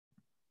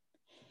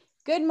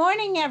Good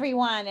morning,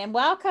 everyone, and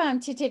welcome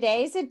to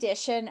today's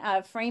edition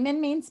of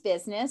Freeman Means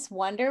Business,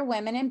 Wonder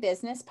Women in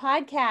Business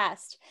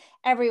podcast.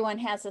 Everyone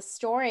has a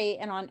story,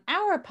 and on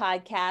our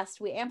podcast,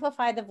 we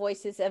amplify the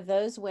voices of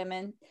those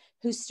women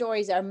whose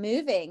stories are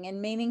moving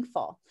and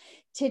meaningful.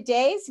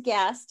 Today's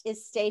guest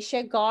is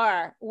Stacia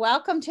Garr.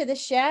 Welcome to the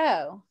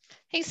show.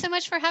 Thanks so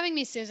much for having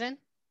me, Susan.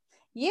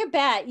 You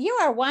bet. You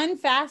are one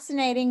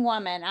fascinating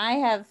woman. I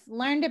have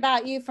learned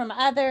about you from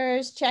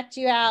others, checked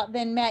you out,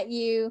 then met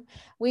you.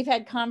 We've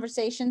had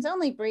conversations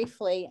only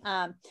briefly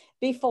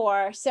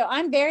before. So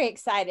I'm very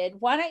excited.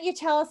 Why don't you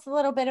tell us a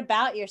little bit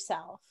about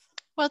yourself?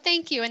 Well,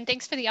 thank you, and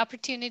thanks for the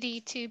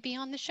opportunity to be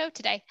on the show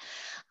today.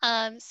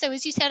 So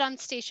as you said, I'm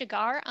Stacia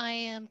Garr. I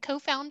am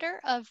co-founder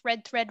of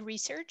Red Thread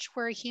Research.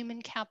 We're a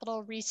human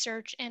capital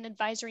research and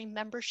advisory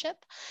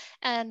membership,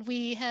 and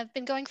we have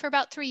been going for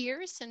about 3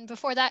 years. And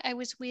before that, I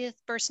was with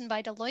Burson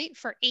by Deloitte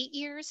for 8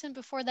 years, and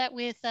before that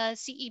with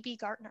CEB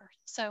Gartner.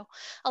 So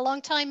a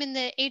long time in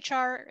the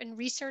HR and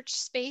research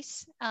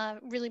space,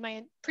 really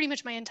pretty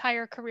much my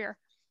entire career.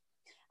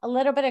 A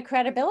little bit of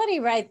credibility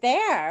right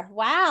there.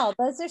 Wow,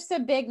 those are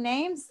some big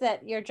names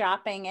that you're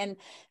dropping. And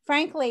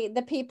frankly,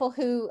 the people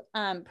who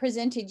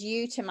presented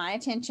you to my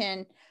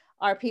attention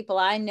are people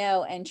I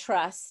know and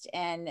trust,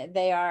 and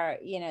they are,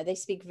 they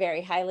speak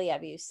very highly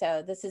of you.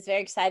 So this is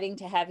very exciting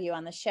to have you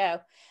on the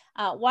show.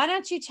 Why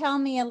don't you tell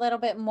me a little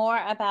bit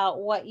more about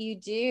what you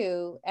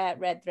do at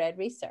Red Thread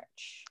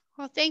Research?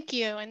 Well, thank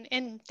you.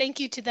 And thank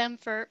you to them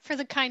for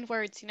the kind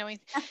words. I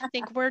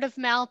think word of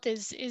mouth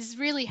is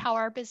really how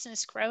our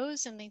business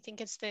grows. And I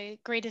think it's the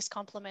greatest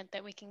compliment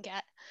that we can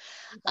get.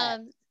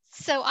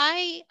 So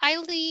I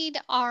lead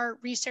our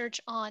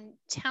research on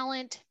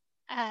talent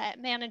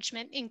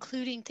management,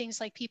 including things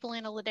like people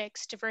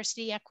analytics,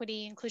 diversity,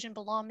 equity, inclusion,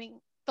 belonging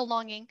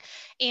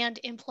and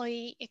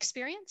employee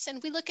experience.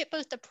 And we look at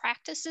both the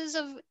practices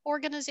of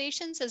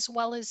organizations as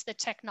well as the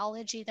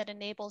technology that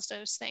enables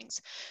those things.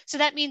 So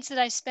that means that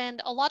I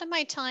spend a lot of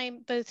my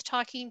time both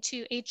talking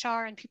to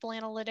HR and people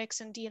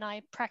analytics and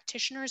D&I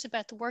practitioners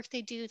about the work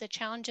they do, the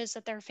challenges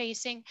that they're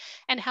facing,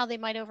 and how they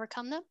might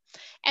overcome them.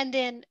 And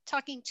then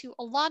talking to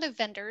a lot of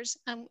vendors.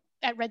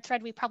 At Red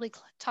Thread, we probably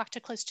talk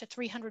to close to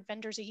 300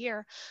 vendors a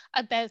year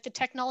about the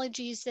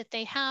technologies that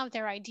they have,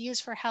 their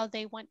ideas for how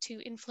they want to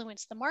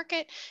influence the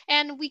market.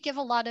 And we give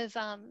a lot of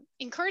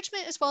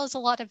encouragement as well as a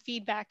lot of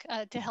feedback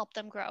to help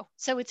them grow.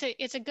 So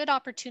it's a good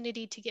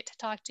opportunity to get to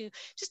talk to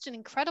just an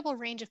incredible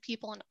range of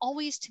people and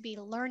always to be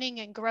learning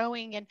and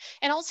growing and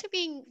also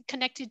being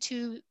connected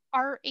to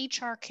our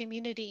HR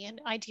community and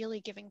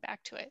ideally giving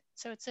back to it.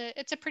 So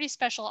it's a pretty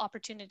special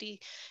opportunity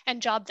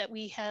and job that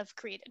we have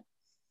created.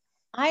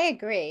 I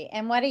agree.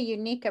 And what a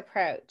unique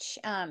approach.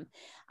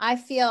 I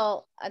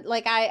feel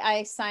like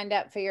I signed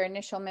up for your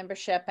initial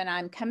membership and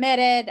I'm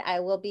committed.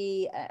 I will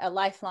be a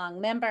lifelong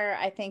member.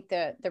 I think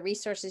the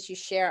resources you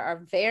share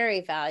are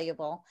very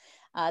valuable.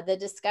 The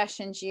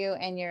discussions you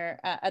and your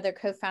other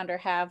co-founder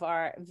have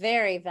are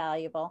very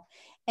valuable.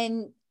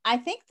 And I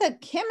think the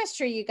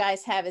chemistry you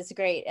guys have is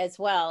great as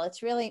well.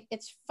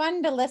 It's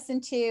fun to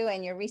listen to,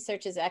 and your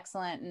research is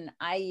excellent. And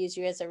I use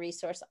you as a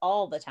resource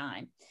all the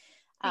time.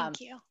 Thank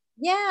you.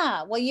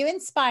 Yeah, well, you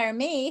inspire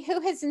me.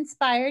 Who has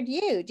inspired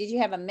you? Did you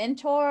have a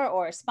mentor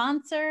or a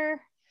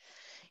sponsor?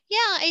 Yeah,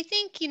 I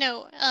think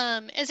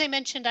as I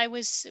mentioned, I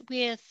was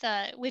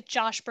with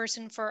Josh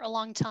Burson for a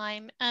long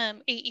time,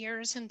 8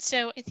 years, and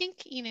so I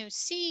think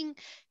seeing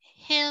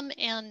him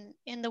and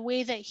in the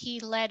way that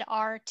he led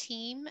our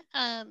team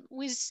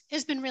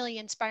has been really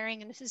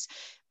inspiring, and this has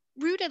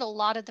rooted a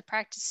lot of the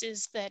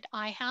practices that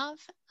I have,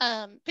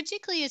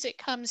 particularly as it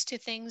comes to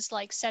things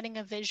like setting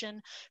a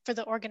vision for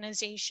the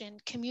organization,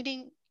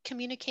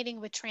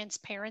 communicating with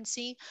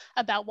transparency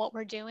about what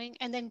we're doing,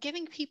 and then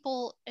giving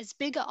people as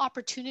big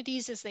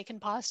opportunities as they can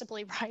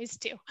possibly rise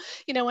to.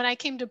 When I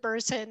came to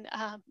Burson,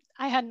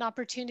 I had an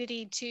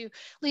opportunity to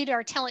lead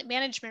our talent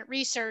management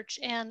research,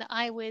 and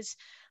I was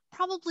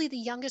probably the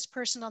youngest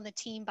person on the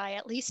team by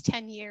at least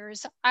 10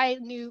 years. I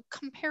knew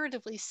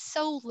comparatively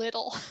so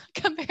little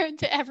compared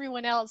to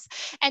everyone else.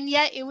 And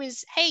yet it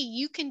was, hey,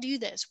 you can do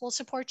this. We'll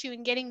support you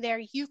in getting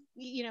there.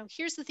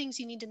 Here's the things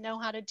you need to know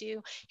how to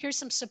do. Here's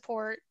some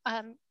support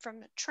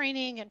from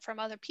training and from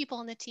other people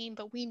on the team,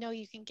 but we know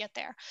you can get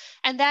there.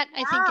 And that I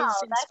think Wow, is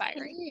that's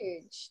inspiring.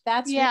 huge.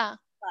 That's really Yeah.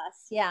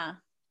 plus. Yeah.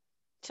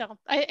 So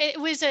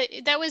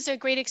that was a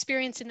great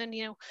experience. And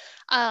then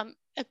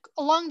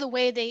along the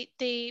way,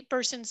 the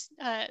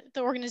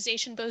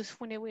organization, both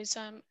when it was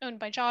owned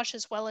by Josh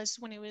as well as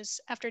when it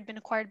was after it had been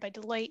acquired by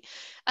Deloitte,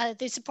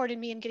 they supported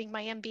me in getting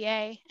my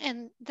MBA.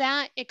 And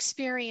that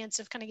experience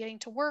of kind of getting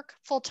to work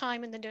full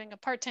time and then doing a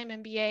part-time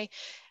MBA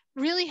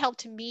really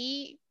helped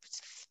me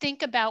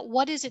think about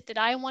what is it that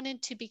I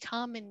wanted to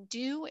become and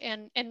do,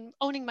 and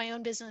owning my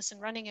own business and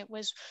running it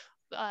was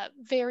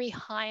very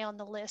high on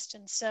the list.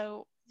 And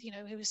so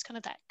it was kind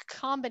of that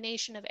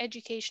combination of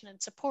education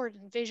and support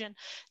and vision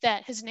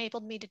that has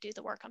enabled me to do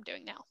the work I'm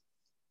doing now.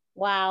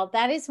 Wow,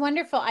 that is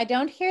wonderful. I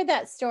don't hear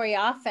that story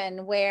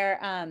often where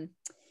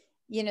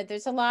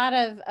there's a lot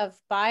of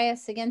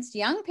bias against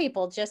young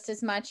people just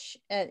as much.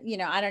 I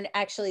don't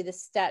actually, the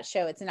stats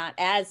show it's not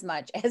as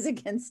much as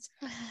against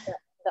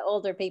the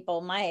older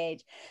people my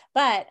age.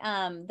 But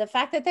the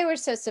fact that they were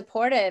so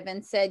supportive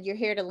and said, you're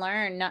here to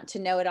learn, not to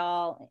know it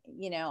all,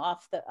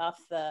 off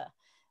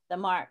the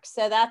mark.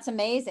 So that's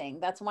amazing.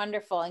 That's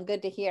wonderful and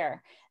good to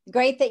hear.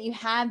 Great that you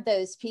had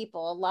those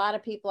people. A lot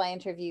of people I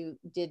interview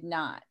did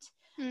not.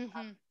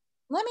 Mm-hmm.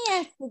 Let me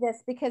ask you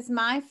this, because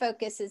my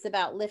focus is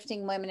about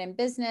lifting women in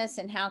business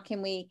and how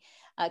can we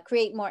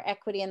create more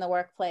equity in the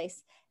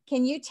workplace.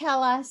 Can you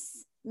tell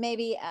us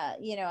maybe,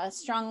 a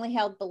strongly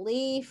held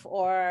belief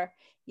or,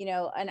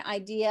 an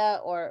idea,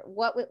 or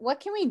what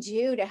can we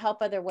do to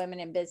help other women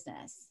in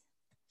business?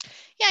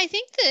 Yeah, I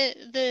think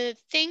the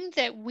thing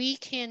that we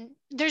can,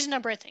 there's a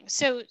number of things.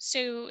 So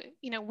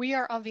we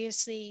are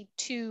obviously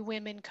two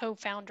women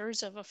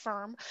co-founders of a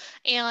firm,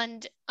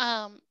 and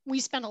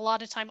we spend a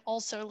lot of time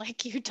also,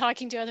 like you,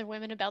 talking to other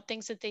women about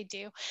things that they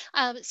do.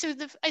 I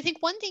think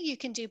one thing you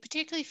can do,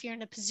 particularly if you're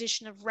in a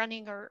position of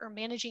running or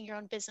managing your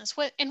own business,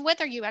 and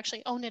whether you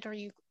actually own it or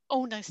you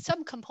own a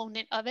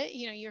subcomponent of it,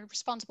 you're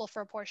responsible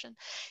for a portion,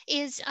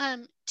 is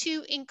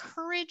to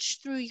encourage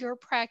through your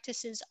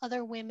practices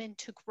other women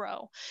to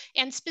grow.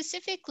 And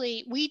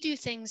specifically, we do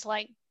things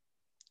like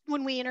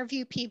when we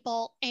interview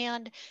people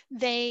and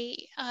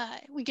we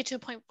get to a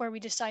point where we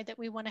decide that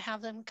we want to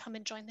have them come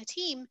and join the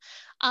team,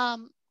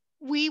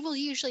 we will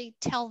usually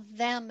tell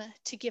them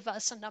to give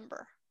us a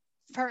number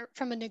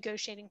from a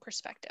negotiating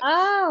perspective.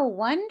 Oh,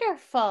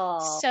 wonderful.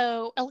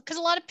 So, because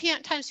a lot of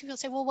times people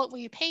say, well, what will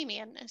you pay me?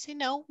 And I say,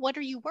 no, what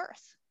are you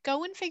worth?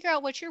 Go and figure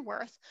out what you're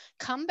worth,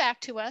 come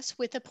back to us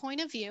with a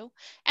point of view.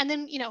 And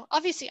then,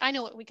 obviously I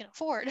know what we can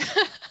afford.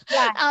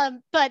 Yeah.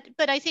 But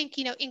I think,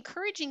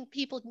 encouraging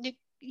people,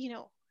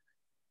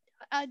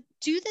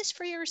 do this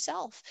for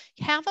yourself,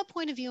 have a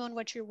point of view on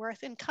what you're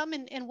worth, and come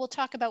and we'll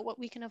talk about what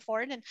we can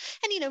afford. And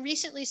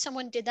recently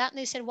someone did that and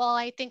they said, well,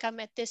 I think I'm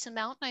at this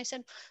amount. And I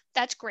said,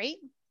 that's great.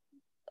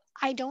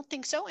 I don't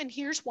think so. And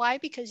here's why,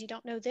 because you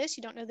don't know this,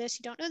 you don't know this,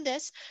 you don't know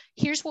this.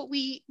 Here's what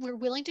we're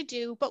willing to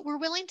do, but we're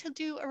willing to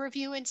do a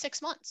review in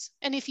 6 months.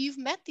 And if you've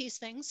met these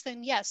things,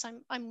 then yes,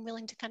 I'm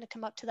willing to kind of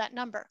come up to that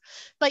number.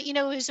 But,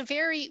 it was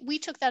we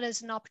took that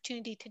as an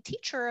opportunity to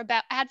teach her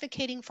about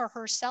advocating for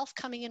herself,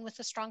 coming in with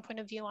a strong point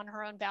of view on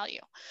her own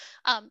value.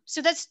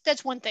 So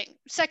that's one thing.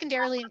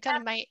 Secondarily, and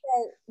kind of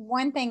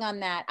one thing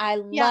on that, I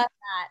love that.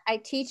 I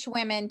teach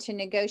women to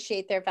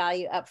negotiate their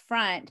value up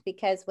front,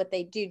 because what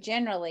they do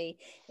generally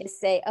is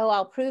say, oh,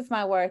 I'll prove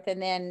my worth,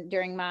 and then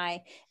during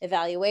my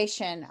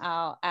evaluation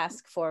I'll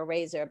ask for a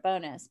raise or a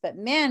bonus. But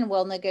men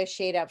will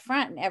negotiate up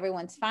front and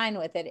everyone's fine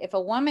with it. If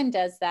a woman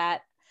does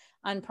that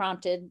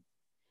unprompted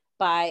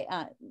by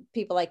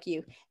people like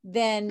you,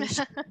 then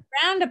she's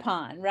frowned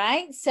upon,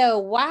 right? So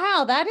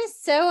wow, that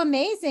is so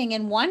amazing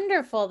and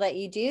wonderful that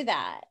you do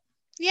that.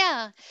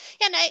 Yeah.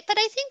 But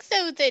I think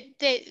though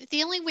that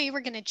the only way we're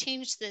going to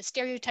change the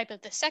stereotype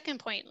of the second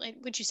point, like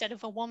which you said,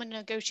 of a woman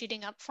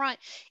negotiating up front,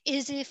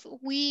 is if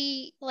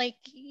we, like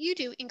you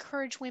do,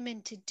 encourage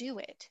women to do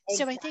it. Exactly.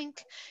 So I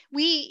think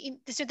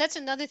so that's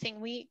another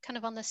thing. We kind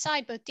of on the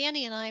side, both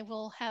Danny and I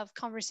will have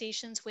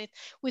conversations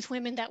with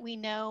women that we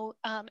know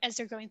as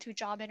they're going through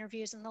job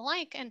interviews and the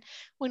like. And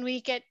when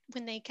they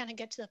kind of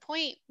get to the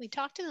point, we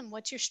talk to them,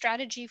 what's your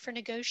strategy for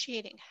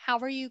negotiating? How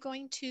are you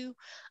going to,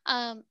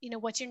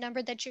 what's your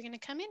number that you're going to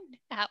come in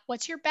at?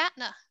 What's your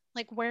BATNA?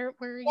 Like where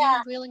are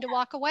you willing to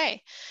walk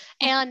away?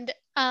 And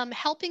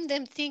helping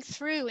them think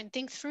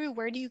through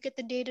where do you get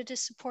the data to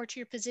support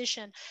your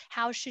position?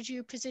 How should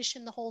you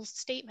position the whole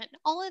statement?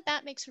 All of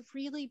that makes a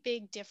really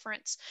big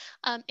difference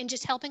in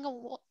just helping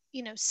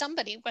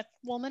somebody, with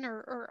woman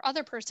or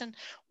other person,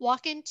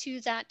 walk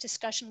into that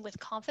discussion with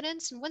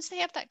confidence. And once they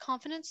have that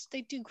confidence,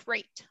 they do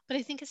great. But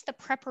I think it's the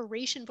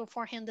preparation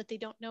beforehand that they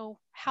don't know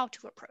how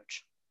to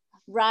approach.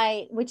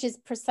 Right, which is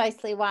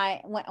precisely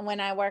why when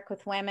I work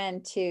with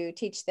women to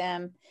teach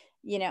them,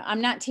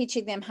 I'm not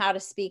teaching them how to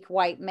speak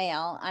white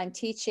male. I'm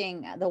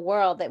teaching the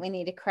world that we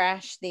need to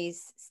crash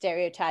these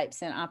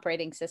stereotypes and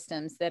operating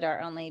systems that are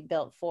only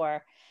built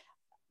for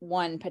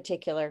one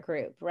particular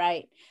group,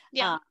 right?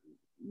 Yeah.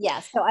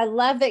 Yeah. So I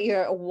love that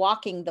you're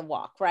walking the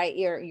walk, right?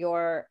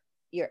 You're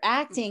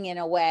acting in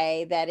a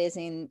way that is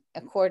in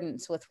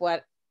accordance with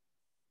what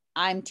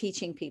I'm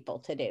teaching people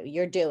to do.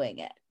 You're doing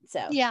it.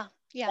 So yeah.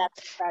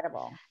 That's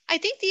incredible. I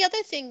think the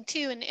other thing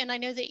too, and I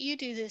know that you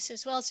do this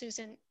as well,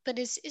 Susan, but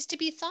is to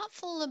be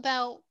thoughtful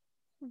about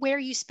where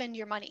you spend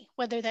your money,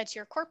 whether that's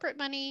your corporate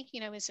money,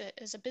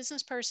 as a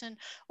business person,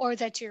 or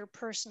that's your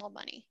personal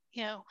money.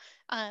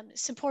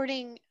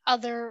 Supporting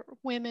other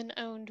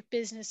women-owned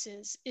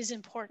businesses is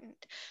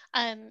important.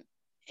 And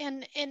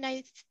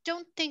I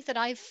don't think that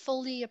I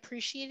fully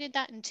appreciated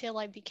that until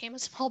I became a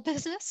small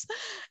business,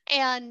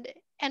 and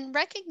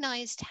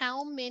recognized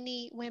how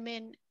many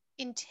women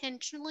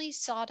intentionally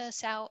sought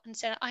us out and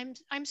said,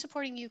 I'm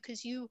supporting you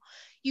because you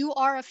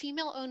are a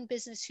female owned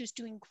business who's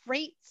doing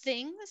great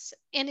things,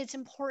 and it's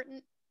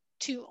important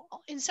to,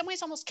 in some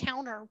ways, almost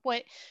counter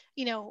what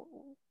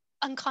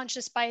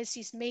unconscious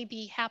biases may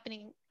be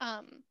happening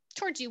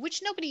towards you,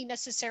 which nobody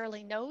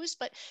necessarily knows,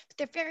 but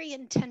they're very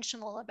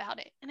intentional about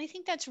it. And I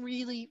think that's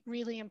really,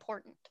 really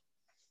important.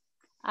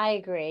 I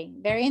agree.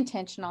 Very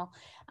intentional.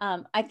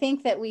 I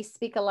think that we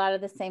speak a lot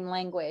of the same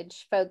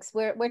language, folks.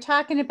 We're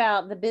talking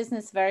about the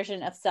business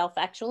version of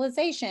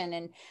self-actualization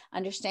and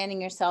understanding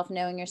yourself,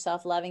 knowing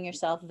yourself, loving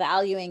yourself,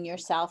 valuing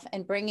yourself,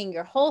 and bringing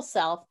your whole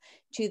self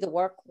to the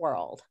work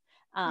world.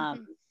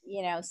 Mm-hmm.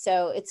 You know,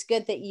 so it's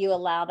good that you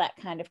allow that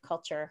kind of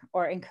culture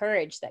or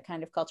encourage that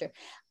kind of culture.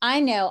 I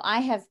know I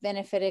have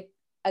benefited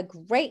a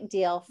great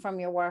deal from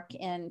your work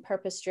in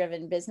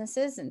purpose-driven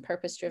businesses and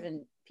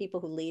purpose-driven people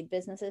who lead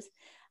businesses.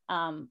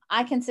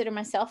 I consider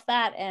myself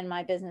that and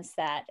my business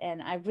that,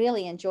 and I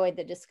really enjoyed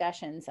the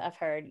discussions I've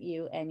heard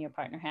you and your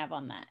partner have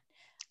on that.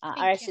 Or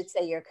I should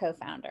say your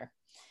co-founder.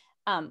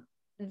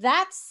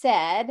 That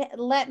said,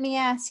 let me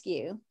ask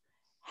you,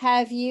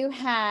 have you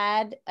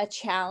had a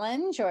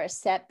challenge or a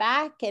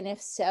setback? And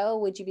if so,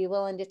 would you be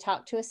willing to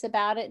talk to us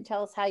about it and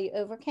tell us how you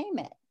overcame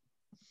it?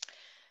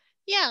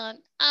 Yeah.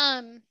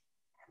 Well,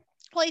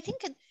 I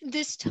think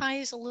this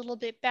ties a little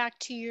bit back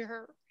to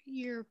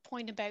your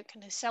point about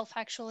kind of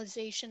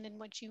self-actualization and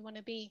what you want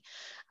to be.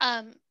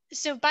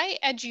 So by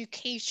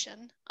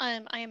education,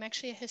 I am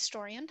actually a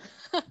historian.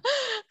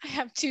 I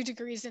have 2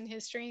 degrees in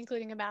history,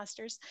 including a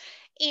master's.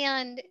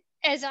 And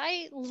as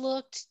I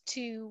looked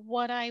to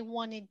what I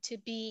wanted to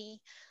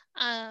be,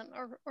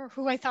 or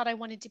who I thought I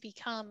wanted to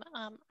become,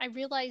 I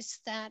realized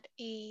that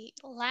a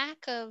lack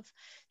of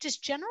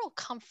just general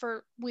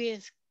comfort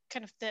with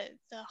kind of the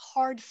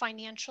hard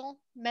financial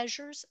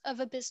measures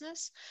of a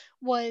business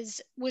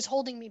was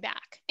holding me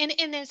back. And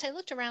as I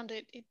looked around,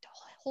 it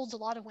holds a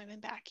lot of women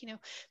back, you know,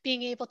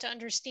 being able to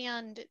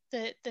understand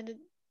the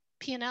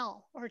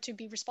P&L or to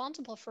be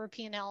responsible for a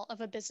P&L of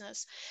a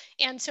business.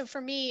 And so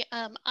for me,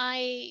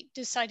 I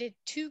decided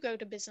to go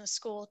to business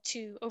school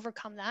to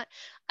overcome that.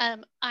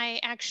 I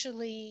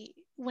actually,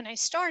 when I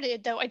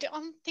started, though, I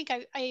don't think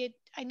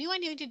I knew I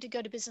needed to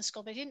go to business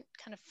school, but I didn't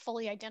kind of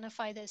fully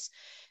identify this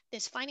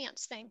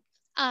finance thing.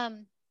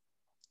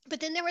 But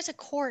then there was a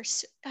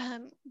course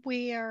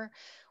where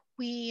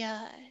we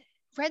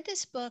read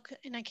this book,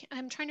 and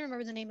I'm trying to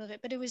remember the name of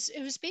it, but it was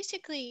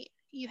basically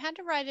you had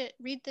to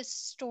read this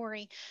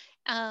story,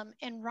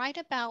 and write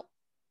about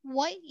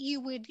what you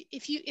would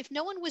if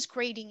no one was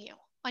grading you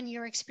on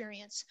your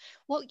experience,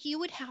 what you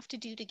would have to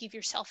do to give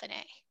yourself an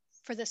A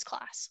for this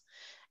class.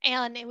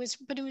 And it was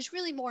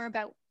really more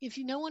about if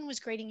no one was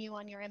grading you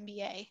on your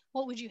MBA,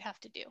 what would you have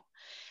to do?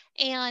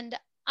 And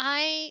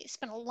I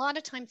spent a lot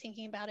of time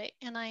thinking about it,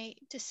 and I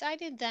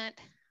decided that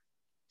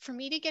for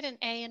me to get an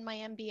A in my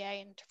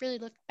MBA and to really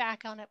look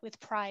back on it with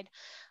pride,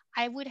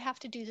 I would have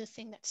to do the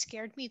thing that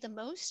scared me the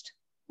most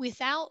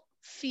without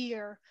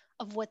fear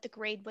of what the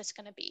grade was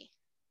going to be.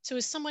 So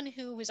as someone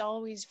who was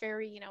always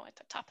very, you know, at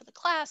the top of the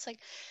class, like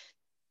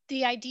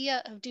the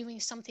idea of doing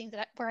something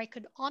where I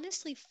could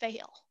honestly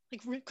fail,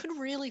 like could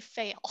really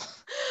fail,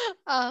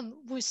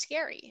 was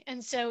scary.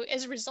 And so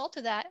as a result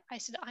of that, I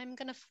said, I'm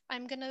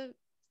gonna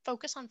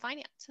focus on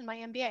finance in my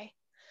MBA.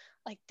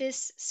 Like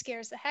this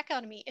scares the heck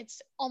out of me.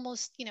 It's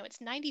almost, you know, it's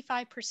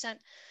 95%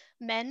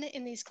 men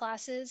in these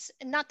classes.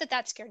 And not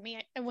that scared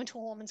me. I went to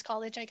a women's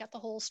college. I got the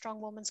whole strong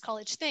women's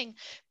college thing.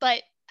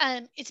 But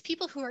it's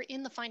people who are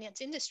in the finance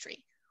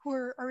industry who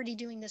are already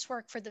doing this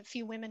work for the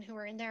few women who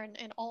are in there,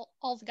 and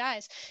all the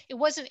guys. It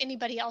wasn't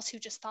anybody else who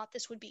just thought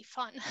this would be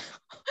fun.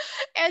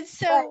 And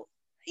so,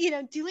 you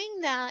know, doing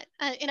that,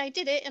 and I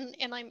did it,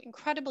 and I'm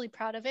incredibly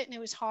proud of it, and it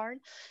was hard.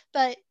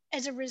 But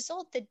as a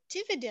result, the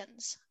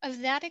dividends of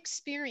that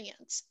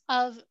experience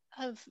of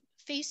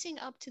facing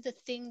up to the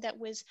thing that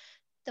was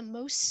the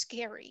most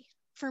scary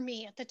for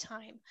me at the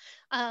time,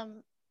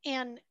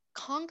 and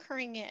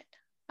conquering it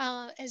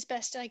as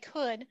best I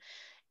could,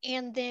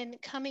 and then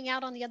coming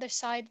out on the other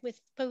side with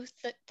both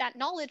that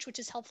knowledge, which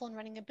is helpful in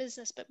running a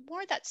business, but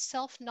more that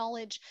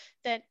self-knowledge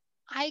that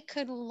I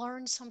could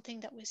learn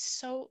something that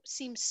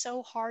seemed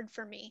so hard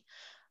for me.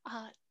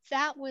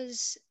 That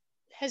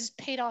has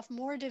paid off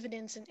more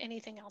dividends than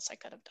anything else I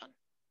could have done.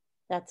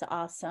 That's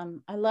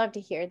awesome. I love to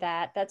hear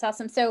that. That's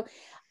awesome. So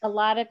a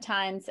lot of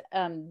times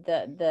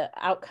the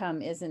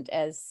outcome isn't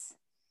as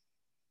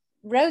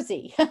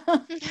rosy.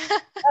 Let's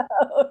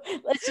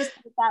just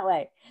put it that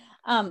way.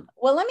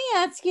 Well, let me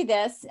ask you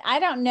this. I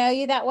don't know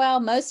you that well.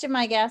 Most of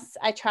my guests,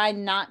 I try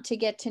not to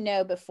get to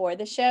know before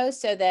the show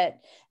so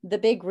that the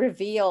big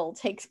reveal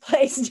takes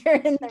place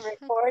during the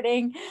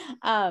recording.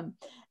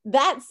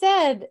 That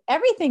said,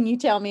 everything you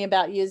tell me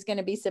about you is going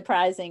to be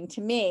surprising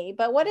to me.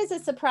 But what is a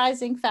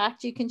surprising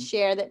fact you can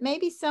share that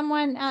maybe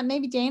someone,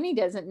 maybe Danny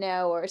doesn't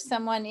know, or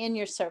someone in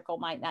your circle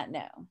might not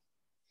know?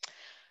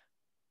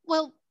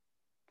 Well,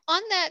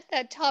 on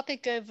that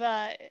topic of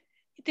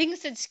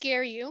things that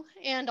scare you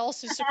and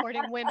also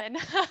supporting women.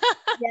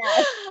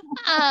 Yes.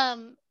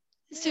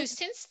 So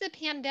since the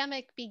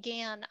pandemic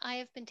began, I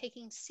have been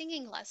taking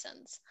singing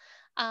lessons.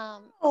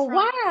 Oh,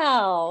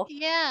 wow.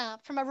 Yeah,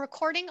 from a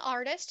recording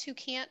artist who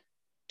can't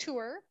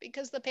tour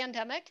because of the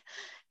pandemic.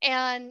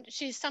 And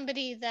she's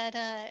somebody that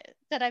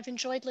that I've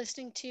enjoyed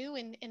listening to,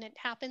 and it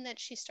happened that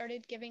she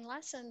started giving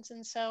lessons.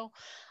 And so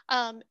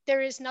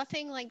there is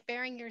nothing like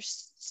bearing your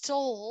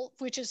soul,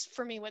 which is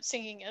for me what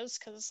singing is,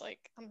 because like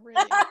I'm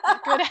really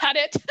not good at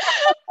it.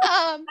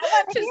 I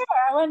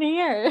want to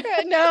hear.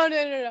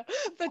 No.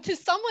 But to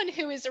someone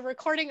who is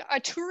a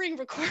touring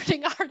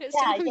recording artist,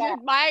 and who you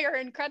admire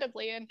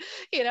incredibly, and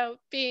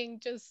being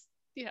just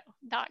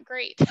not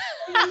great.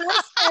 You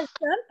must have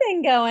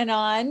something going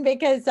on,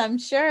 because I'm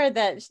sure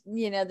that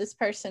this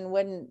person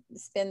wouldn't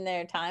spend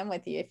their time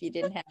with you if you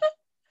didn't have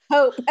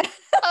hope.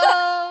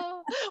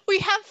 Oh, we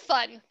have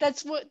fun. I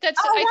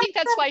think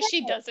that's why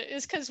she does it,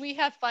 is because we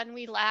have fun,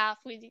 we laugh,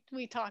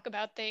 we talk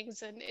about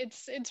things, and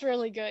it's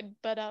really good.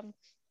 But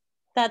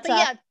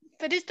yeah,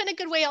 but it's been a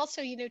good way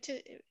also,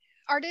 to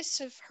artists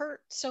have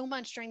hurt so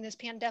much during this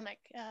pandemic.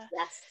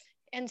 Yes.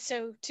 And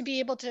so to be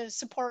able to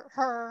support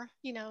her,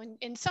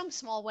 in some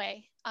small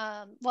way,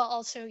 while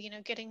also,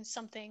 getting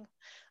something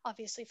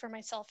obviously for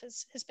myself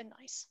has been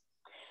nice.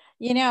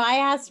 I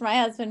asked my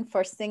husband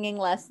for singing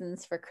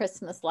lessons for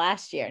Christmas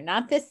last year,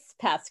 not this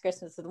past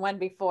Christmas, the one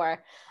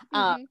before.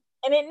 And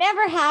it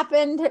never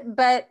happened,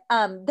 but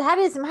that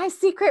is my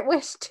secret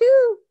wish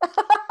too.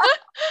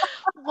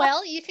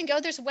 Well, you can go,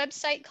 there's a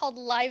website called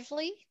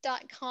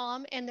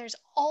lively.com, and there's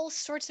all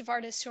sorts of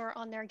artists who are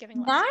on there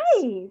giving lessons.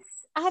 Nice.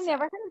 I've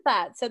never heard of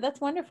that. So that's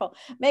wonderful.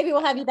 Maybe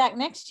we'll have you back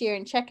next year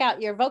and check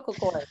out your vocal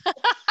cords.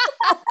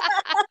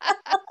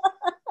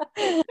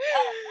 We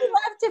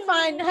love to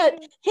find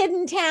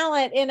hidden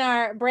talent in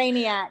our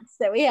brainiacs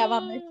that we have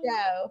on the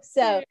show.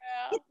 So,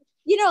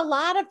 a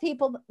lot of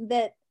people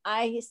that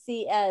I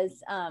see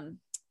as,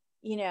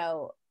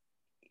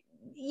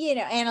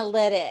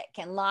 analytic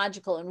and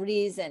logical and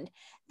reasoned,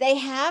 they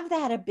have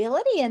that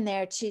ability in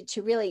there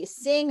to really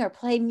sing or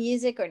play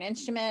music or an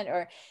instrument.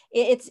 Or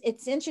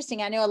it's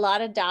interesting. I know a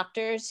lot of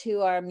doctors who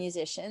are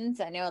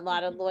musicians. I know a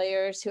lot of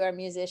lawyers who are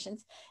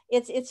musicians.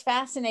 It's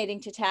fascinating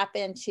to tap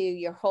into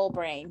your whole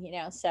brain,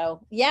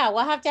 so yeah,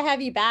 we'll have to have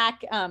you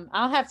back.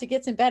 I'll have to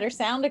get some better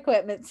sound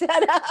equipment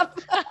set up.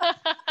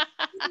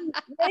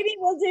 Maybe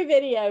we'll do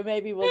video.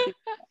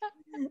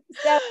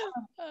 So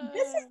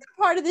this is the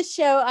part of the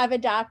show I've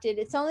adopted.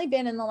 It's only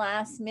been in the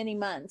last many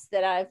months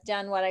that I've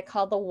done what I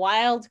call the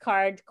wild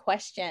card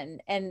question.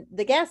 And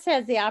the guest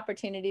has the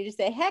opportunity to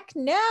say, heck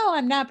no,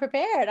 I'm not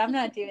prepared. I'm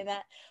not doing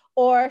that.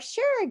 Or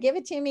sure, give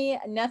it to me.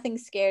 Nothing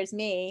scares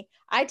me.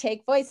 I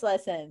take voice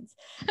lessons.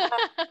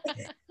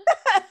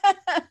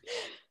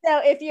 So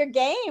if you're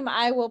game,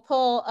 I will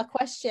pull a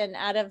question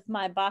out of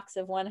my box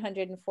of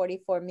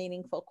 144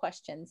 meaningful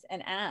questions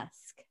and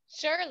ask.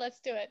 Sure, let's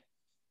do it.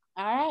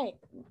 All right.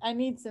 I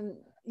need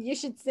you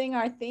should sing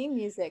our theme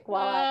music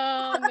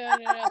while no.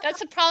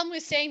 That's the problem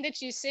with saying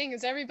that you sing,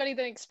 is everybody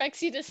that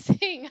expects you to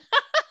sing.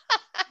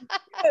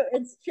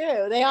 It's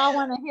true. They all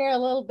want to hear a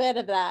little bit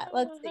of that.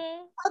 Let's see.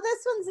 Oh,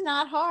 this one's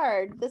not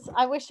hard.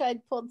 I wish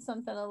I'd pulled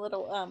something a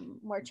little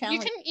more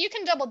challenging. You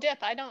can double dip.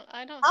 I don't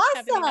awesome.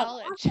 have any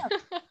knowledge. Awesome.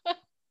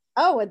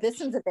 Oh, well, this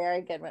one's a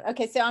very good one.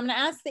 Okay, so I'm going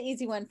to ask the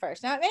easy one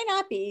first. Now, it may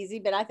not be easy,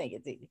 but I think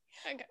it's easy.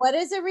 Okay. What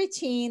is a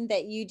routine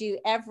that you do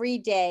every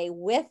day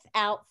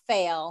without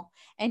fail?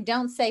 And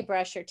don't say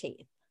brush your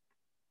teeth.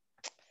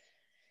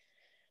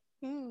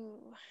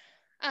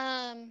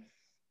 I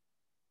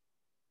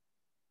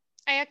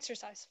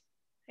exercise.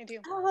 I do.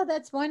 Oh,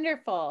 that's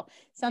wonderful.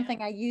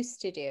 Something I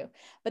used to do,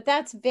 but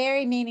that's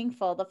very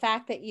meaningful. The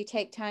fact that you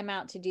take time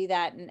out to do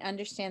that and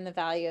understand the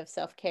value of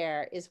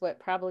self-care is what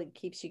probably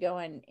keeps you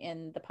going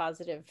in the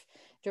positive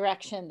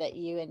direction that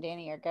you and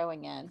Danny are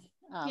going in.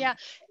 Yeah,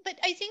 but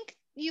I think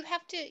you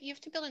have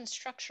to build in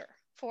structure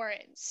for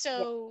it.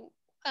 So,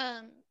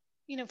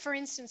 for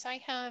instance,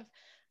 I have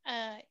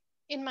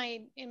in my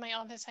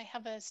office, I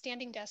have a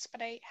standing desk,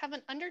 but I have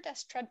an under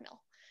desk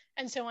treadmill.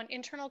 And so on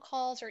internal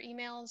calls or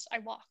emails, I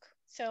walk.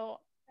 So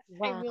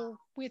I will,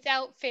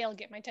 without fail,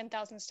 get my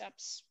 10,000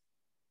 steps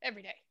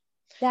every day.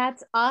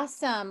 That's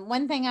awesome.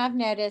 One thing I've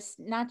noticed,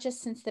 not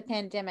just since the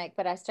pandemic,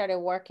 but I started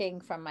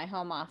working from my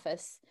home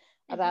office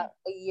about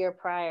a year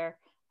prior.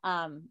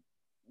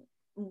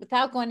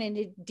 Without going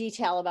into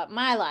detail about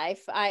my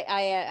life,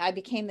 I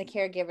became the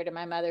caregiver to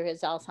my mother who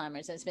has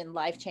Alzheimer's, and it's been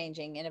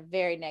life-changing in a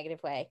very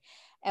negative way.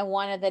 And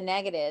one of the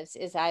negatives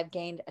is I've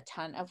gained a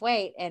ton of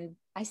weight, and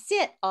I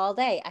sit all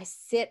day. I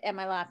sit at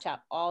my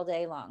laptop all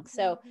day long.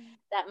 So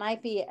that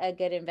might be a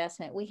good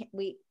investment.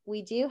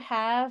 We do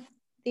have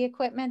the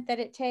equipment that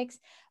it takes,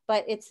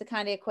 but it's the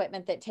kind of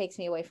equipment that takes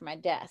me away from my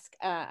desk.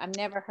 I've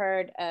never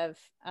heard of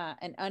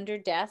an under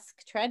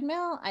desk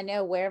treadmill. I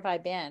know, where have I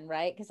been,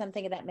 right? Because I'm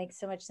thinking that makes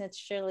so much sense.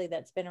 Surely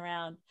that's been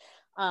around.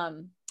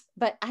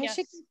 But I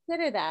should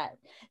consider that.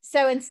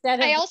 So instead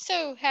of, I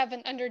also have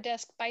an under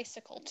desk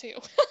bicycle too.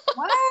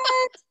 What?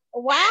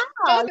 Wow.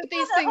 Both of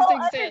these things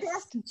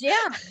exist. Gym.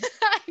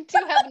 I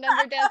do have an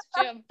under desk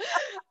gym.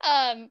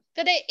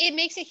 But it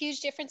makes a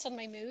huge difference on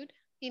my mood.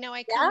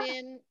 I come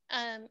in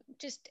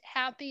just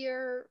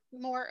happier,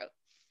 more,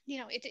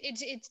 it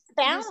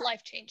is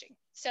life changing.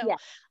 So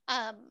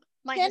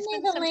my Send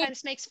husband me the link.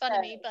 sometimes makes fun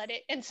of me,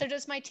 and so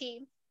does my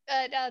team.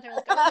 They're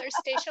like, oh, there's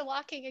Stacia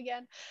walking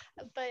again.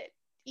 But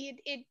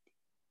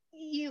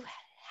you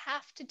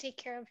have to take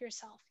care of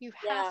yourself. You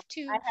have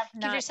to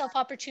give yourself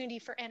opportunity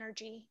for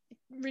energy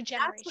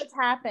regeneration. That's what's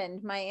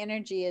happened. My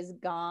energy is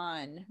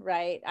gone,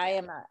 right? I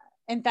am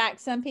in fact,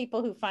 some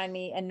people who find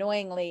me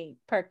annoyingly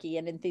perky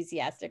and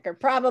enthusiastic are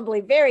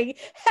probably very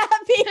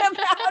happy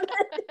about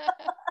it.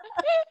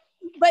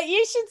 But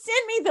you should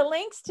send me the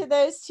links to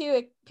those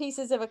 2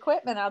 pieces of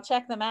equipment. I'll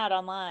check them out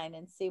online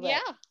and see what.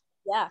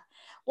 Yeah.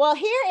 Well,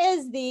 here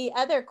is the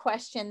other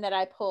question that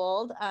I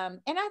pulled.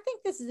 And I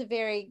think this is a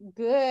very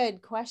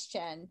good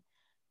question.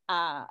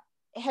 Have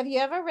you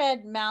ever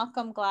read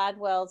Malcolm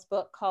Gladwell's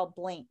book called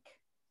Blink?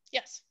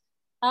 Yes.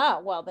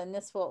 Oh, well, then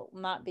this will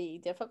not be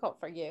difficult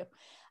for you.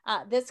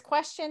 This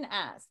question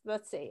asks,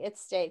 let's see, it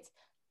states,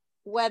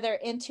 whether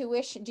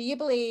intuition, do you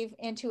believe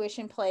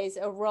intuition plays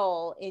a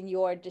role in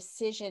your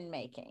decision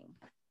making?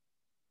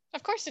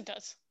 Of course it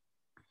does.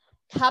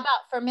 How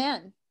about for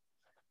men?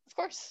 Of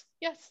course,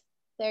 yes.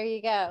 There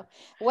you go.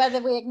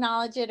 Whether we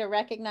acknowledge it or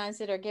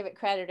recognize it or give it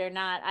credit or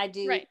not, I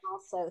do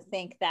also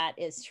think that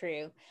is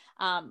true.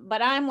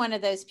 But I'm one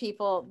of those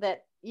people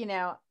that,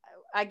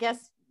 I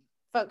guess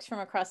folks from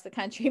across the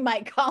country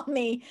might call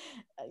me,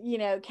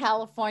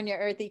 California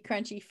earthy,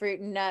 crunchy fruit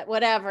and nut,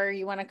 whatever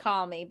you want to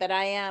call me. But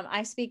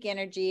I speak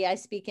energy, I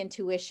speak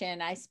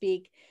intuition, I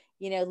speak,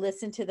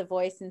 listen to the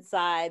voice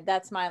inside.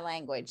 That's my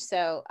language.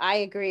 So I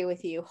agree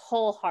with you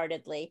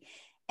wholeheartedly.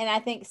 And I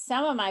think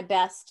some of my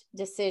best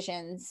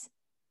decisions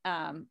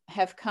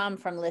have come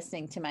from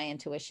listening to my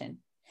intuition.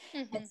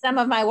 And some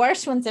of my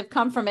worst ones have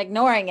come from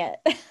ignoring it.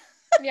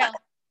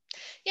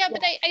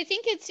 But I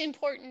think it's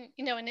important,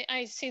 and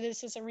I see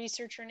this as a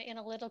researcher and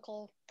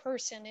analytical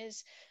person,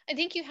 is I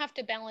think you have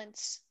to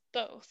balance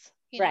both,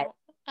 know,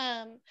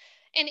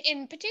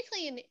 and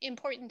particularly in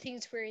important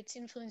things where it's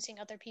influencing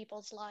other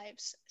people's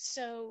lives.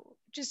 So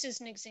just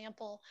as an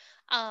example,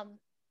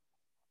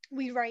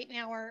 we right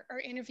now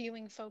are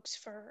interviewing folks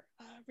for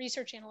a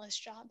research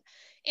analyst job,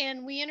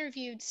 and we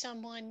interviewed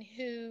someone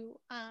who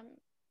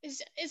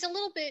is a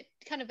little bit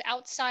kind of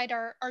outside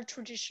our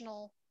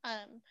traditional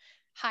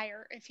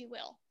hire, if you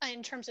will,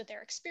 in terms of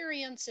their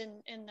experience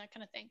and that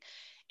kind of thing.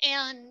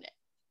 And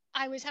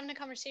I was having a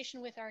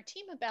conversation with our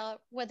team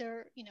about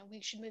whether,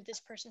 we should move this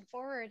person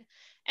forward.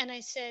 And I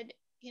said,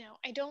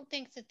 I don't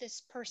think that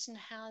this person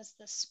has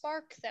the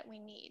spark that we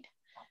need.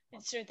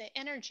 It's sort of the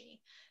energy.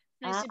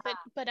 And I said,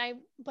 but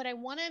I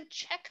want to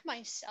check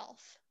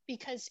myself,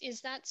 because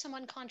is that some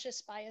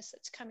unconscious bias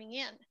that's coming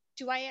in?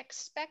 Do I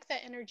expect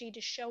that energy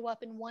to show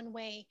up in one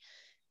way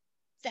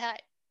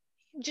that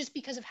just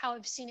because of how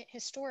I've seen it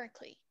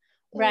historically?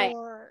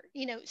 Or,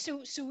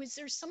 so is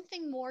there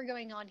something more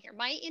going on here?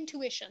 My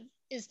intuition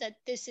is that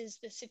this is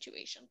the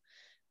situation,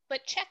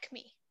 but check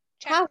me.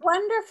 How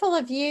wonderful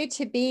of you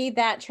to be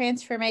that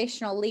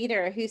transformational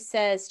leader who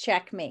says,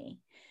 check me.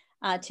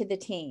 To the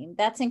team.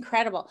 That's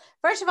incredible.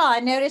 First of all, I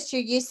noticed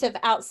your use of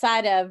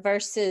outside of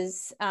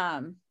versus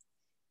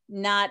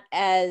not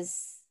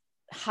as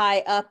high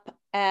up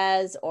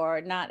as,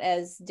 or not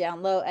as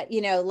down low,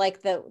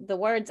 like the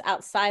words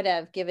outside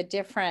of give a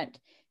different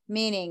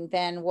meaning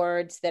than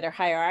words that are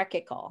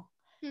hierarchical.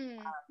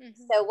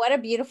 So what a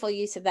beautiful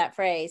use of that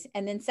phrase.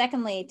 And then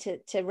secondly,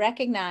 to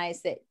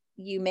recognize that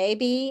you may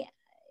be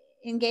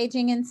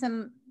engaging in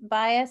some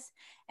bias,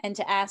 and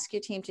to ask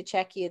your team to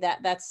check you,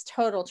 that's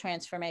total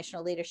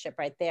transformational leadership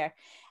right there.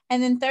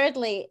 And then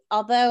thirdly,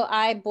 although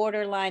I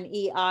borderline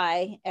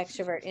EI,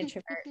 extrovert,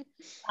 introvert,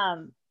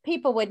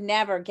 people would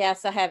never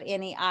guess I have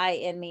any I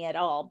in me at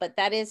all, but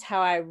that is how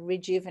I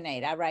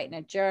rejuvenate. I write in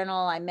a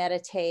journal, I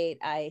meditate,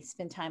 I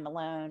spend time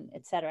alone,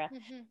 etc.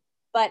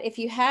 But if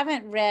you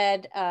haven't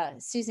read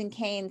Susan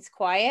Cain's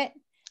Quiet.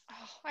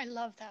 Oh, I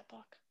love that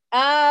book.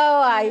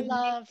 Oh, I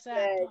love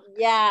that book.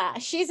 Yeah,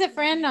 she's a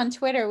friend on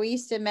Twitter. We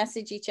used to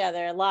message each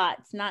other a lot.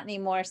 It's not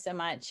anymore so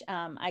much.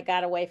 I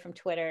got away from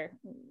Twitter.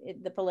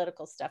 The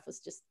political stuff was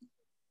just,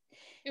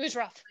 it was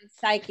rough.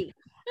 Psyche.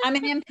 I'm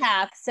an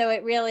empath, so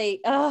it really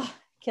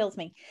kills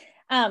me.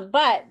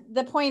 But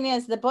the point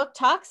is, the book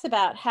talks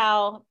about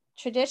how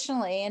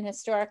traditionally and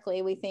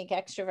historically we think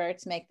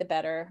extroverts make the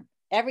better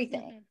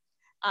everything.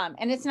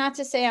 And it's not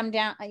to say I'm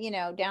down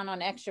on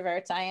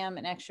extroverts. I am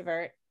an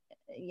extrovert.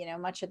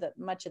 Much of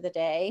the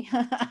day.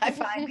 I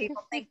find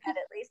people think that,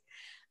 at least.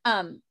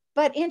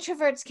 But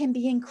introverts can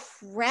be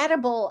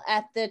incredible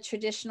at the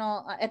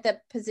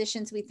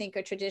positions we think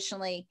are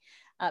traditionally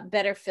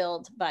better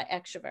filled by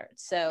extroverts.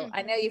 So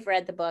I know you've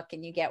read the book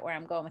and you get where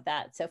I'm going with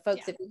that. So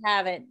folks, if you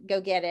haven't, go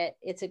get it.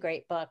 It's a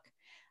great book.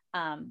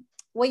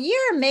 Well,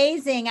 you're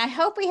amazing. I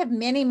hope we have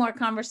many more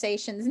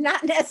conversations,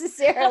 not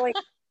necessarily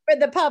for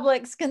the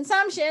public's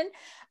consumption,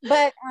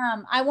 but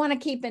I want to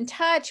keep in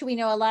touch. We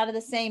know a lot of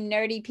the same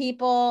nerdy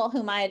people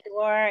whom I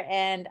adore,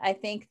 and I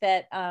think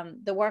that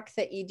the work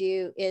that you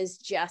do is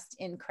just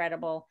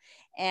incredible.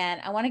 And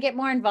I want to get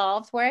more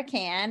involved where I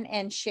can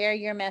and share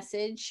your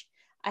message.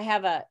 I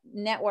have a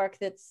network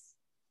that's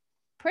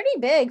pretty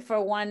big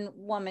for one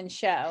woman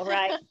show,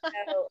 right?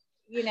 So,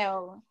 you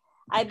know,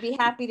 I'd be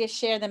happy to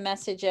share the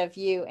message of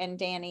you and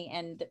Danny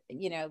and,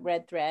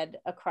 Red Thread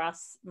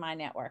across my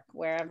network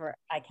wherever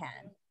I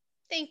can.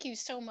 Thank you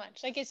so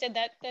much. Like I said,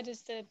 that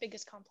is the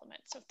biggest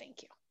compliment. So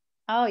thank you.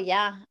 Oh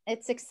yeah,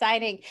 it's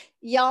exciting.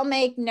 Y'all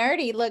make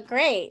nerdy look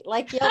great.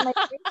 Like y'all make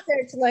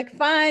research look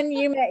fun.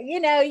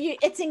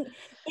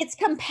 It's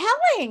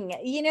compelling.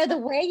 The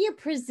way you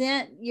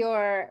present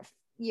your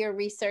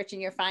research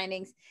and your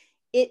findings,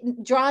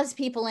 it draws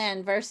people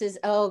in versus,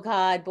 oh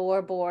God,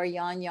 bore,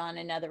 yawn,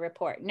 another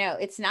report. No,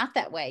 it's not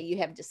that way. You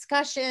have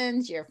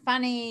discussions, you're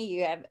funny,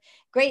 you have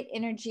great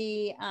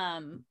energy.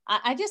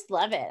 I just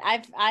love it.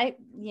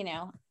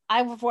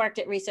 I've worked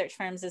at research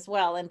firms as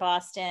well in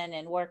Boston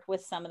and worked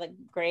with some of the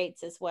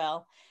greats as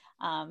well.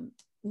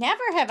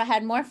 Never have I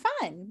had more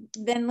fun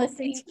than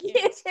listening to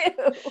you too.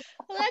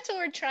 Well, that's what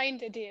we're trying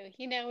to do.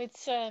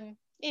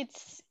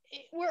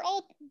 We're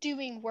all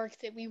doing work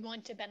that we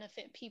want to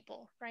benefit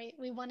people, right?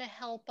 We want to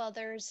help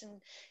others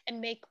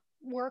and make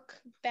work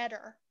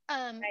better.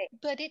 Right.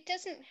 But it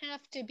doesn't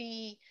have to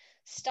be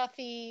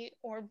stuffy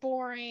or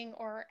boring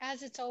or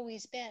as it's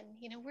always been.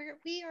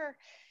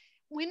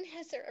 When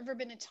has there ever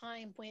been a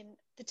time when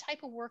the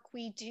type of work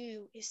we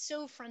do is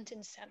so front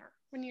and center?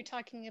 When you're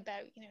talking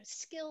about,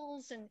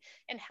 skills and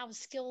how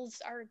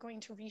skills are going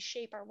to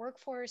reshape our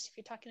workforce, if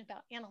you're talking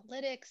about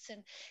analytics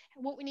and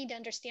what we need to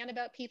understand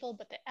about people,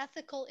 but the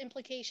ethical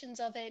implications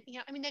of it,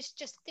 there's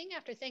just thing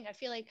after thing. I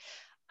feel like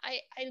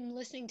I'm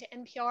listening to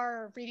NPR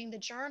or reading the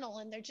journal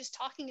and they're just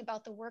talking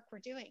about the work we're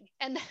doing.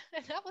 And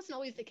that wasn't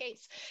always the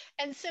case.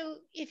 And so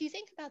if you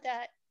think about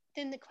that,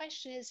 then the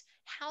question is,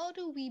 how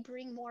do we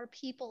bring more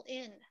people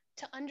in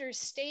to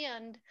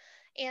understand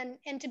and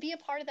to be a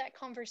part of that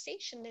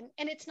conversation?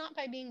 And it's not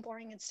by being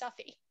boring and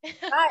stuffy. You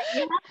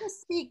have to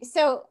speak.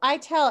 So I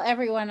tell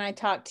everyone I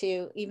talk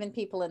to, even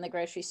people in the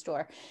grocery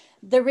store,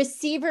 the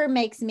receiver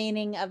makes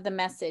meaning of the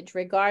message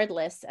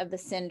regardless of the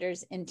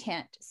sender's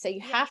intent. So you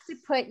have to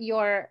put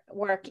your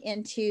work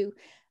into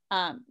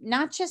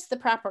not just the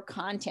proper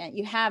content,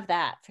 you have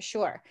that for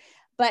sure,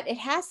 but it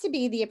has to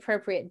be the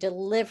appropriate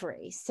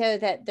delivery so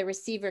that the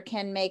receiver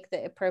can make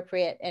the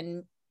appropriate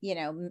and,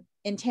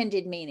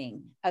 intended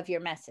meaning of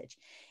your message.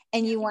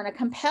 And you want to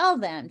compel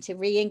them to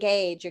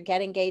re-engage or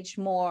get engaged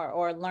more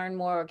or learn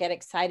more or get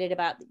excited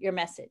about your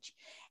message.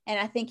 And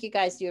I think you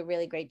guys do a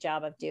really great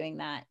job of doing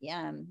that.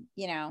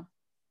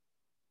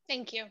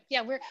 Thank you.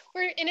 Yeah, we're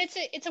and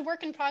it's a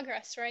work in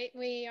progress, right?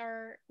 We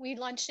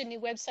launched a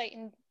new website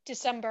in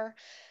December.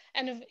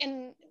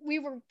 And we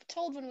were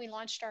told when we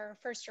launched our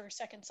first or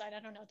second site, I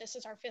don't know, this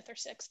is our fifth or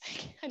sixth.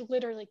 I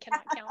literally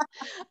cannot count.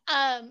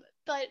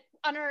 But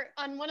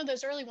on one of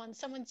those early ones,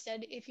 someone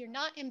said, if you're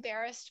not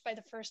embarrassed by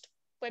the first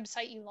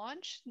website you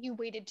launch, you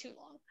waited too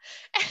long.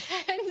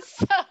 And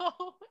so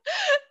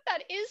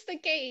that is the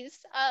case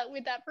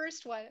with that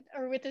first one,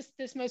 or with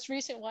this most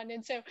recent one.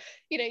 And so,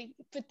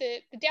 but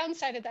the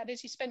downside of that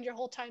is you spend your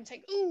whole time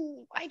saying,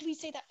 ooh, why did we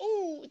say that?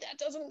 Ooh, that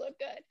doesn't look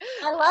good.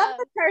 I love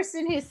the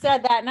person who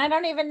said that. And I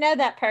don't even know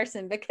that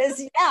person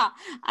because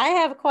I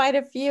have quite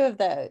a few of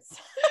those.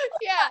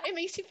 Yeah, it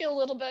makes you feel a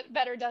little bit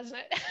better, doesn't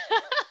it?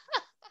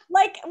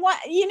 Like what,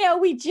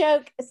 we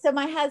joke. So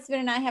my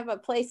husband and I have a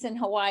place in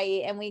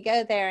Hawaii and we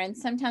go there and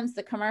sometimes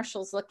the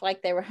commercials look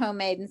like they were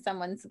homemade in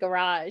someone's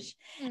garage.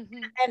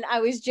 Mm-hmm. And I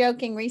was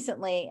joking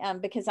recently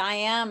because I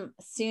am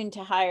soon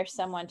to hire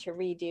someone to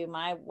redo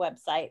my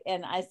website.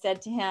 And I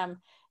said to him,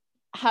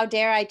 how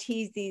dare I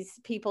tease these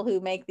people who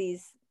make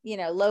these,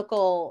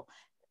 local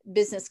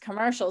business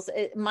commercials.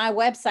 My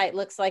website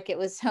looks like it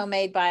was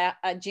homemade by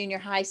a junior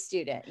high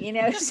student,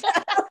 so.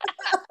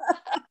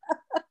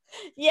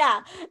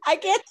 Yeah, I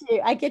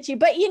get you.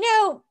 But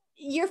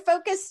you're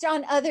focused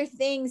on other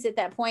things at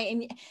that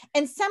point.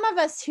 And some of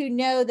us who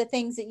know the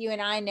things that you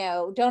and I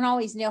know don't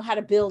always know how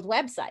to build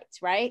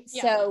websites, right?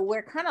 Yeah. So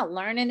we're kind of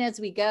learning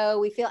as we go.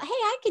 We feel, hey,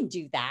 I can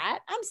do that.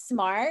 I'm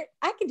smart.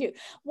 I can do.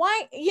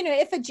 Why,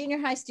 if a junior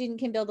high student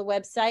can build a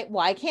website,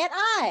 why can't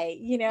I?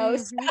 Mm-hmm.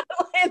 So,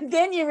 and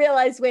then you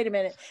realize, wait a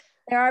minute.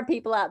 There are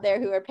people out there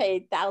who are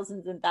paid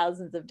thousands and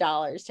thousands of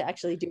dollars to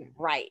actually do it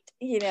right,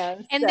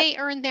 And they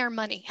earn their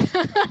money.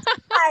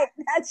 Right,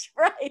 that's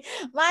right.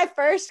 My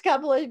first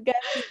couple of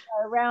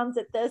rounds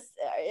at this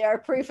are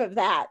proof of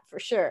that for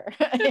sure.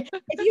 If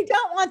you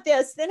don't want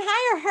this, then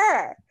hire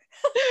her.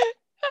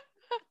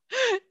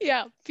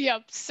 Yeah.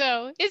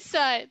 So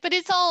but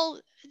it's all,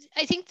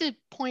 I think the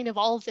point of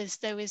all of this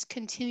though is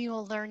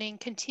continual learning,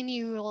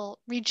 continual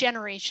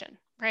regeneration,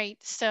 right?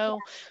 So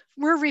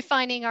we're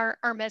refining our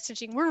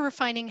messaging. We're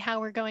refining how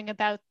we're going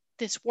about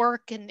this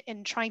work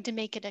and trying to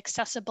make it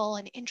accessible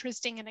and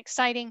interesting and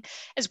exciting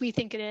as we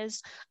think it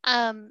is.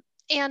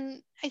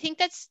 And I think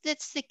that's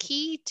the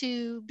key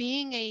to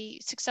being a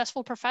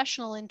successful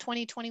professional in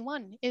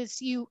 2021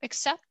 is you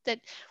accept that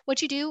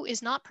what you do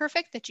is not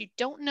perfect, that you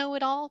don't know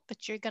it all,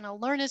 but you're going to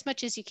learn as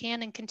much as you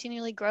can and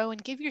continually grow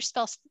and give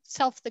yourself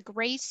the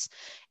grace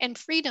and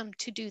freedom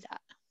to do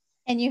that.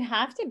 And you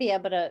have to be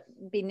able to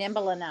be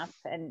nimble enough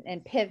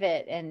and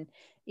pivot and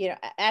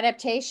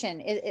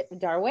adaptation is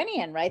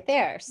Darwinian right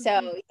there.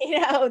 So,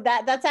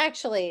 that's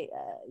actually,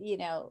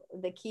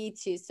 the key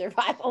to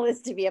survival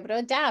is to be able to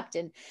adapt.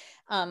 And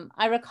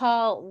I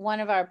recall one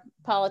of our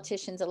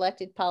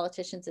elected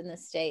politicians in the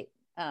state,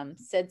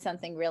 said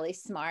something really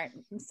smart.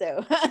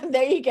 So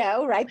there you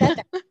go, write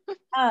that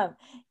down.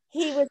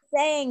 He was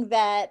saying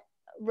that,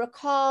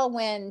 recall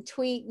when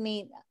tweet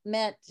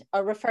meant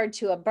or referred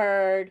to a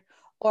bird,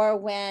 or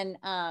when,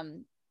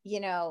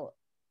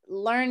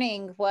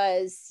 learning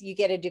was you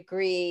get a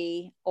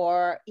degree,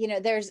 or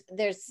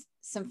there's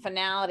some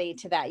finality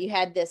to that. You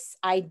had this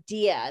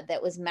idea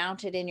that was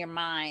mounted in your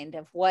mind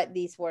of what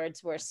these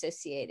words were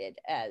associated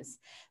as.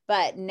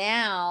 But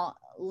now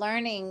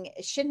learning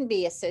shouldn't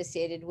be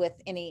associated with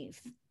any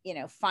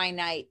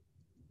finite,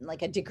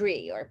 like a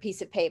degree or a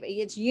piece of paper.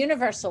 It's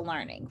universal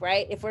learning,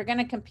 right? If we're going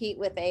to compete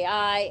with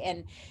AI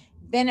and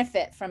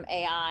benefit from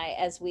AI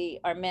as we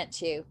are meant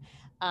to,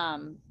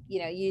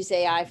 use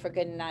AI for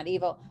good and not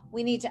evil,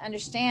 we need to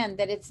understand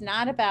that it's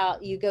not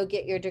about you go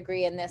get your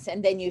degree in this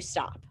and then you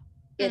stop.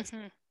 It's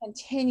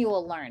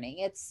continual learning.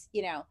 It's,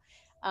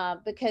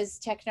 because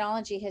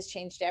technology has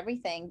changed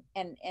everything.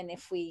 And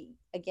if we,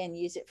 again,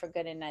 use it for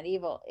good and not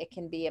evil, it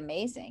can be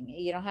amazing.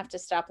 You don't have to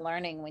stop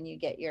learning when you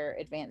get your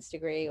advanced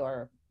degree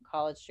or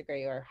college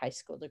degree or high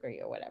school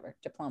degree or whatever,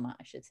 diploma,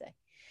 I should say.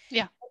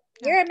 Yeah.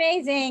 You're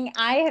amazing.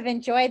 I have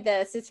enjoyed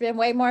this. It's been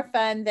way more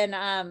fun than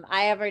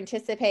I ever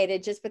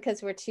anticipated, just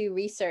because we're two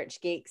research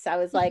geeks. I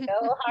was like,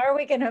 oh, how are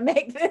we going to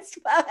make this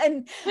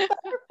fun? But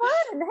we're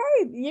fun.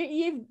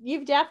 Hey,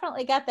 you've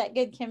definitely got that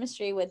good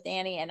chemistry with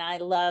Danny, and I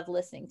love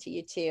listening to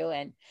you too,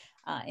 and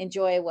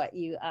enjoy what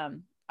you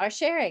are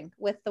sharing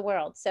with the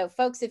world. So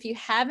folks, if you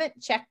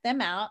haven't checked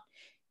them out,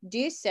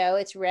 do so.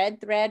 It's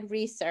Red Thread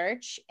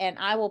Research, and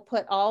I will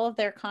put all of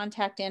their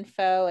contact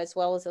info as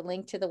well as a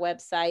link to the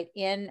website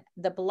in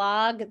the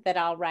blog that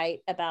I'll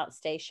write about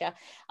Stacia.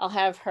 I'll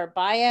have her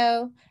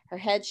bio, her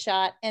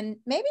headshot, and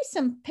maybe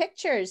some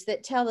pictures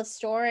that tell the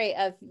story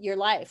of your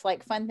life,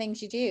 like fun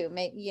things you do,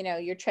 maybe,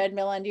 your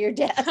treadmill under your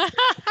desk.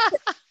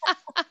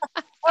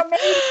 Or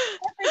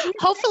maybe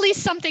hopefully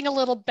something a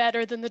little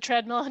better than the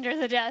treadmill under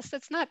the desk.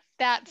 That's not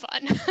that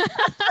fun.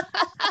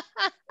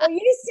 Well,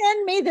 you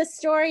send me the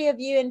story of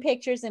you in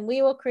pictures, and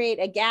we will create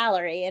a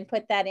gallery and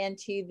put that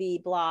into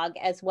the blog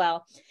as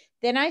well.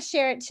 Then I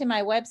share it to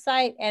my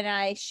website, and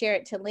I share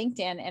it to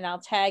LinkedIn, and I'll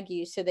tag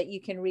you so that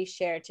you can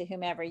reshare to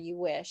whomever you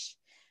wish.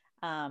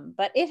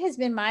 But it has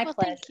been my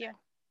pleasure. Thank you.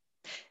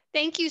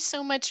 Thank you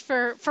so much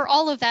for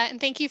all of that,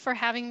 and thank you for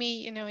having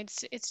me.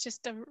 It's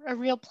just a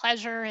real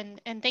pleasure,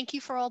 and thank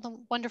you for all the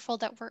wonderful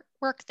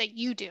work that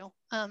you do.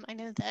 I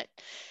know that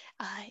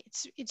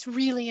it's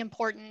really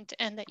important,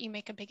 and that you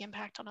make a big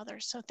impact on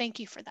others. So thank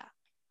you for that.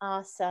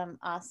 Awesome.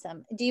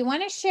 Do you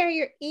want to share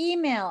your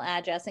email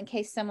address in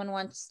case someone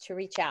wants to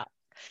reach out?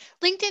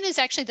 LinkedIn is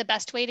actually the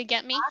best way to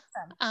get me.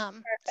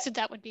 Awesome. So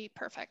that would be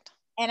perfect.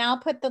 And I'll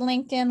put the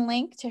LinkedIn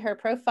link to her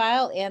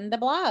profile in the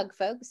blog,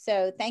 folks.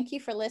 So thank you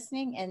for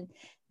listening, and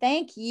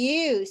thank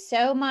you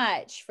so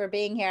much for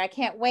being here. I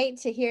can't wait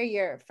to hear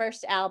your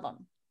first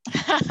album.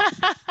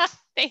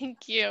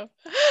 Thank you.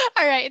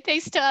 All right.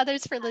 Thanks to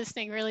others for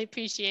listening. Really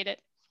appreciate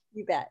it.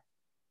 You bet.